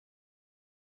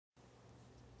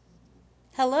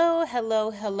Hello, hello,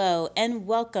 hello, and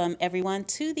welcome everyone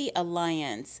to the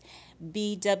Alliance,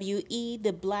 BWE,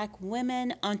 the Black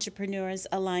Women Entrepreneurs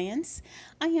Alliance.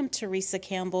 I am Teresa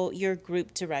Campbell, your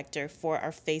group director for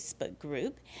our Facebook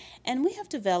group, and we have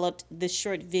developed this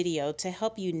short video to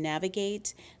help you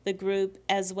navigate the group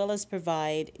as well as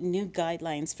provide new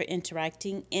guidelines for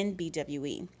interacting in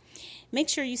BWE. Make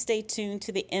sure you stay tuned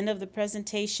to the end of the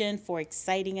presentation for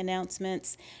exciting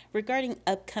announcements regarding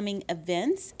upcoming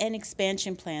events and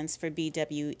expansion plans for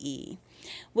BWE.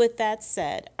 With that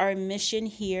said, our mission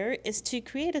here is to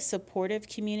create a supportive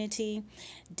community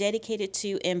dedicated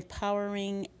to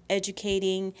empowering,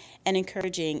 educating, and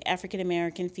encouraging African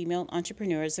American female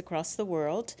entrepreneurs across the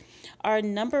world. Our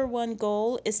number one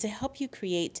goal is to help you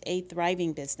create a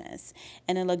thriving business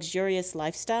and a luxurious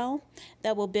lifestyle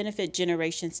that will benefit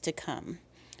generations to come.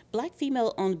 Black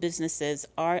female-owned businesses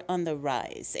are on the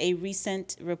rise. A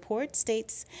recent report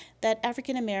states that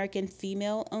African American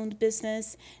female-owned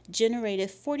business generated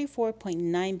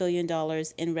 $44.9 billion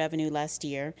in revenue last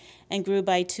year and grew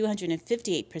by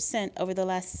 258% over the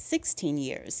last 16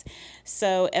 years.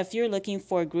 So if you're looking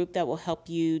for a group that will help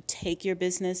you take your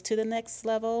business to the next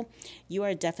level, you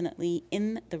are definitely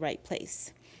in the right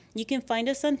place. You can find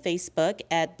us on Facebook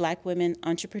at Black Women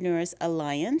Entrepreneurs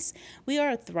Alliance. We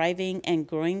are a thriving and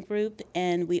growing group,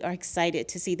 and we are excited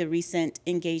to see the recent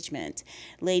engagement.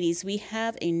 Ladies, we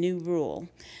have a new rule.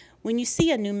 When you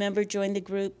see a new member join the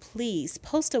group, please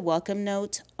post a welcome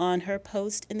note on her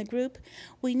post in the group.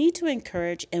 We need to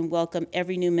encourage and welcome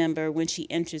every new member when she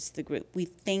enters the group. We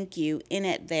thank you in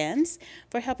advance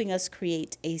for helping us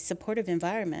create a supportive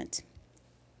environment.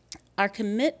 Our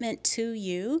commitment to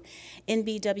you in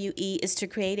BWE is to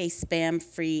create a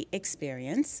spam-free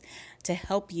experience to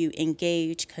help you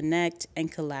engage, connect,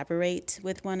 and collaborate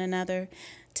with one another,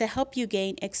 to help you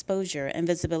gain exposure and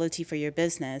visibility for your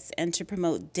business, and to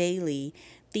promote daily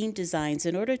theme designs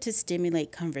in order to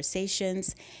stimulate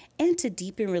conversations and to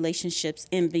deepen relationships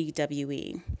in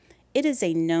BWE. It is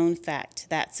a known fact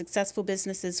that successful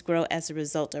businesses grow as a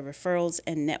result of referrals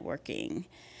and networking.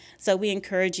 So we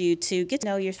encourage you to get to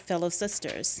know your fellow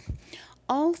sisters.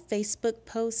 All Facebook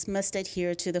posts must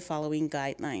adhere to the following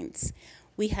guidelines.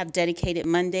 We have dedicated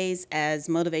Mondays as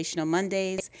Motivational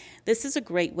Mondays. This is a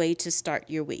great way to start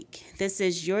your week. This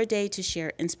is your day to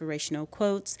share inspirational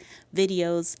quotes,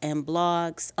 videos, and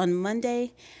blogs. On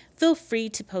Monday, feel free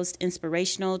to post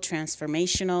inspirational,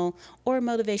 transformational, or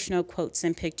motivational quotes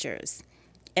and pictures.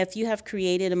 If you have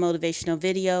created a motivational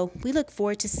video, we look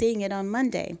forward to seeing it on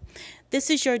Monday. This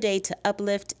is your day to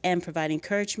uplift and provide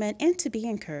encouragement and to be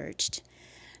encouraged.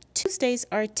 Tuesdays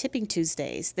are Tipping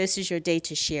Tuesdays. This is your day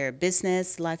to share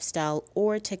business, lifestyle,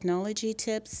 or technology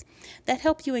tips that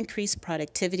help you increase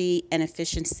productivity and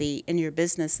efficiency in your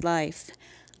business life.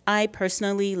 I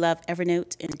personally love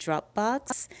Evernote and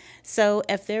Dropbox, so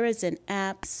if there is an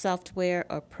app, software,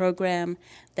 or program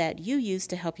that you use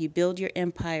to help you build your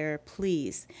empire,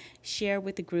 please share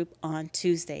with the group on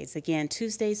Tuesdays. Again,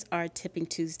 Tuesdays are Tipping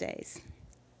Tuesdays.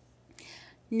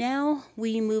 Now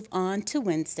we move on to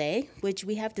Wednesday, which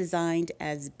we have designed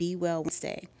as Be Well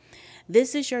Wednesday.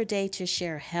 This is your day to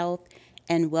share health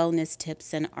and wellness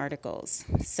tips and articles.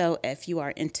 So if you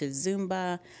are into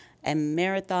Zumba, a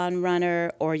marathon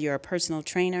runner, or you're a personal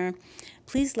trainer,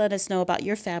 please let us know about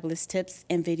your fabulous tips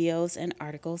and videos and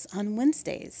articles on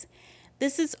Wednesdays.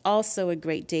 This is also a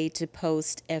great day to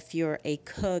post if you're a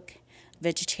cook,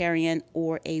 vegetarian,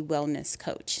 or a wellness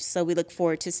coach. So we look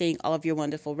forward to seeing all of your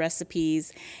wonderful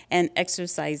recipes and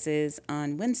exercises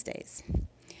on Wednesdays.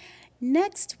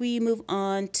 Next, we move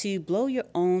on to Blow Your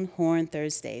Own Horn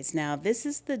Thursdays. Now, this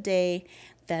is the day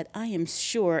that I am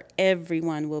sure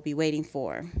everyone will be waiting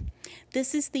for.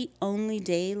 This is the only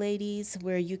day, ladies,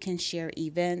 where you can share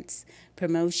events,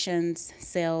 promotions,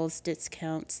 sales,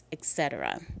 discounts,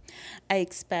 etc. I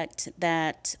expect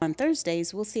that on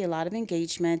Thursdays, we'll see a lot of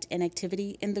engagement and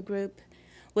activity in the group.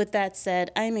 With that said,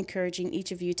 I am encouraging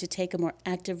each of you to take a more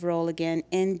active role again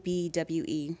in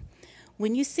BWE.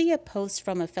 When you see a post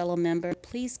from a fellow member,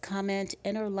 please comment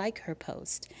and or like her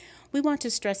post. We want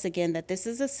to stress again that this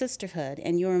is a sisterhood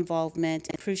and your involvement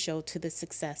is crucial to the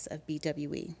success of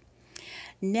BWE.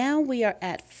 Now we are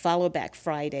at Follow Back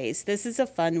Fridays. This is a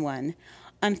fun one.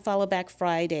 On Follow Back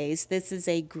Fridays, this is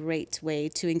a great way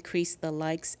to increase the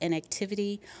likes and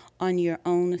activity on your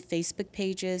own Facebook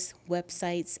pages,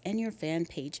 websites, and your fan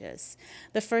pages.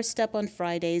 The first step on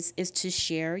Fridays is to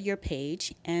share your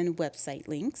page and website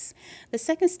links. The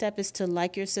second step is to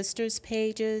like your sister's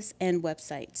pages and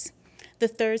websites. The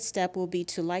third step will be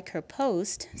to like her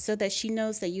post so that she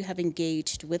knows that you have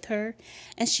engaged with her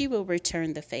and she will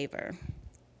return the favor.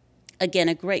 Again,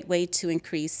 a great way to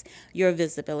increase your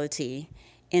visibility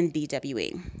in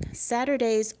BWE.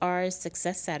 Saturdays are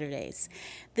Success Saturdays.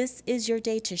 This is your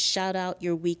day to shout out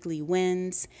your weekly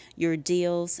wins, your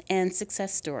deals, and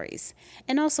success stories,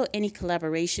 and also any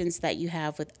collaborations that you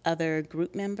have with other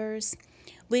group members.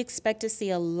 We expect to see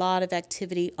a lot of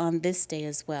activity on this day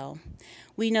as well.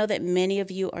 We know that many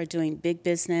of you are doing big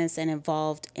business and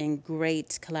involved in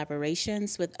great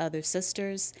collaborations with other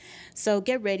sisters. So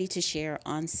get ready to share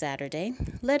on Saturday.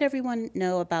 Let everyone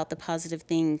know about the positive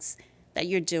things that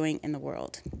you're doing in the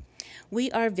world. We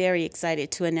are very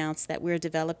excited to announce that we're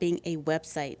developing a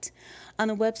website. On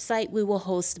the website, we will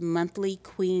host monthly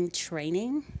Queen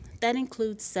training that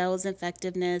includes sales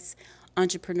effectiveness,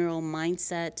 entrepreneurial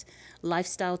mindset,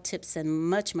 lifestyle tips, and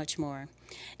much, much more.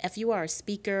 If you are a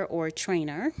speaker or a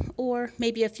trainer, or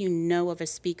maybe if you know of a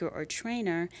speaker or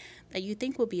trainer that you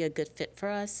think will be a good fit for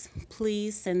us,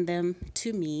 please send them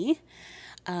to me.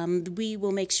 We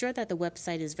will make sure that the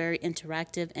website is very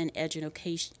interactive and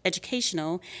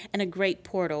educational and a great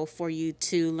portal for you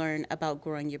to learn about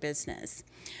growing your business.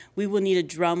 We will need a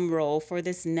drum roll for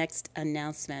this next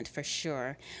announcement for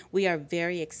sure. We are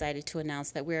very excited to announce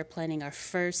that we are planning our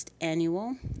first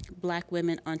annual Black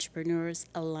Women Entrepreneurs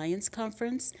Alliance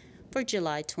Conference for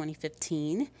July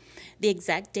 2015. The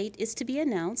exact date is to be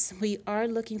announced. We are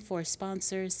looking for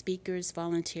sponsors, speakers,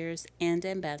 volunteers, and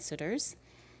ambassadors.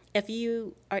 If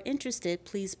you are interested,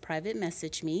 please private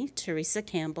message me, Teresa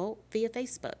Campbell, via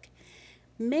Facebook.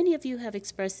 Many of you have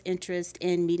expressed interest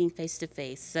in meeting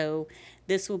face-to-face, so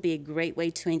this will be a great way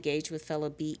to engage with fellow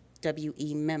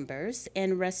BWE members.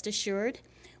 And rest assured,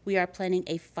 we are planning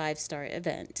a 5-star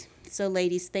event. So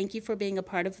ladies, thank you for being a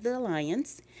part of the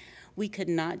Alliance. We could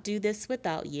not do this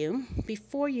without you.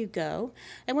 Before you go,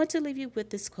 I want to leave you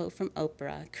with this quote from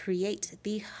Oprah: "Create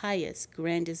the highest,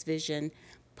 grandest vision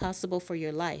possible for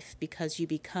your life because you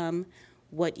become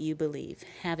what you believe."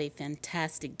 Have a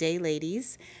fantastic day,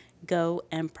 ladies. Go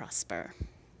and prosper.